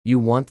You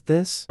want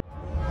this?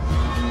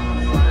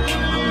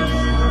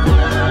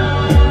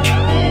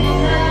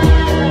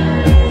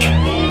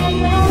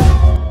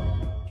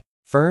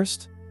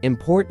 First,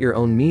 import your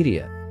own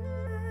media.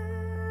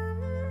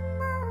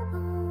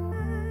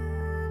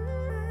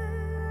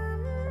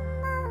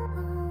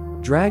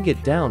 Drag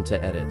it down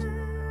to edit.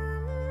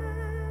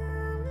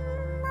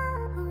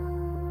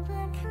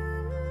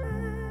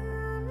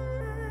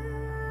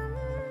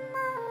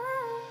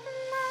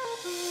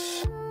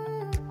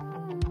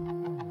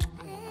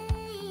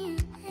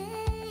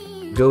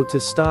 Go to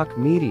Stock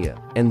Media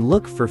and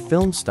look for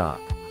Film Stock.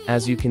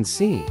 As you can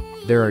see,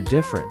 there are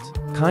different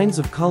kinds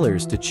of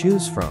colors to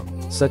choose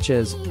from, such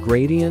as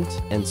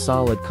gradient and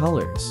solid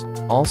colors.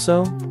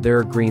 Also, there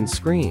are green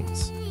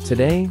screens.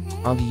 Today,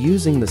 I'll be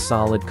using the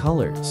solid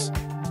colors.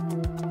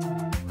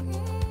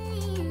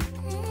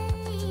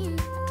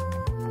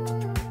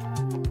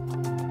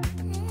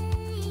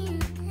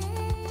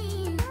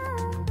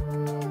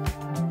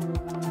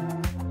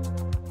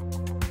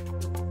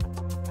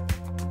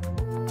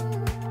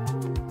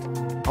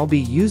 I'll be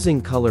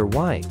using color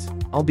white.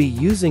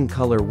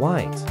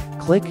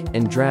 Click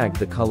and drag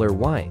the color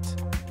white.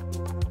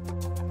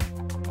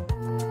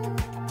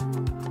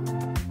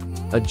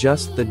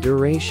 Adjust the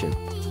duration.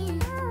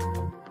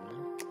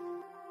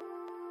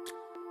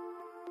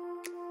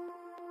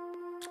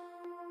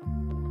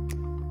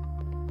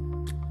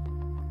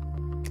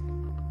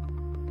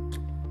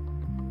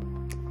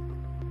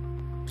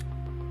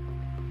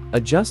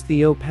 Adjust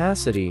the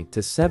opacity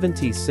to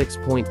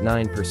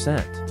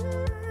 76.9%.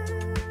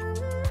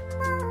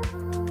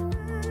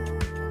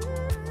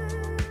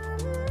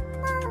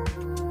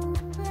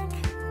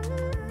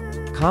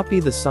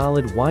 Copy the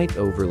solid white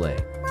overlay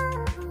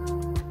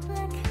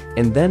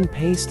and then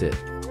paste it.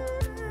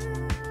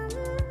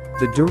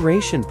 The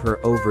duration per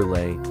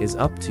overlay is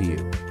up to you.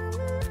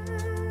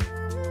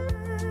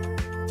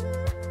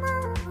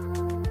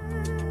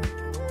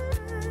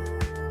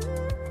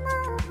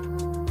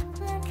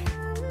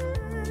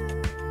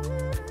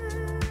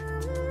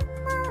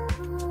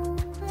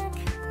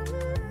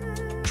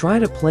 Try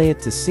to play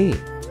it to see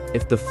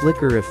if the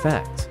flicker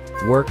effect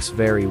works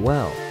very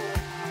well.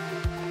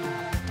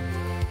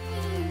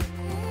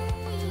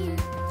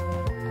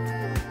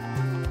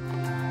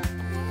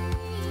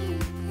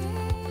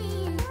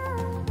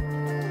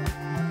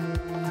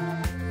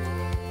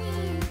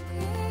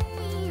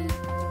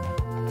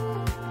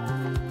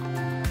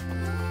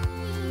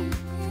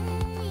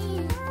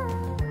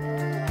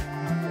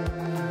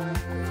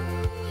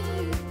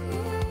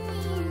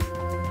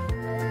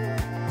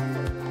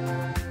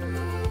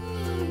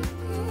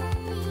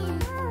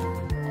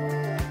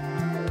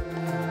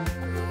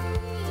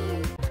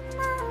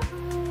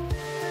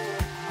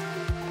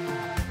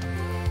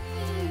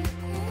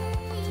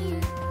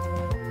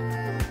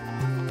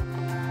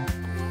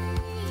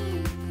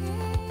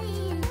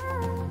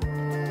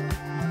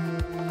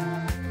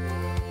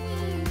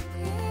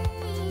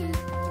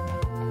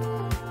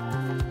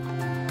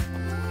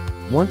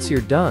 Once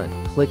you're done,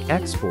 click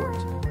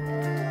Export.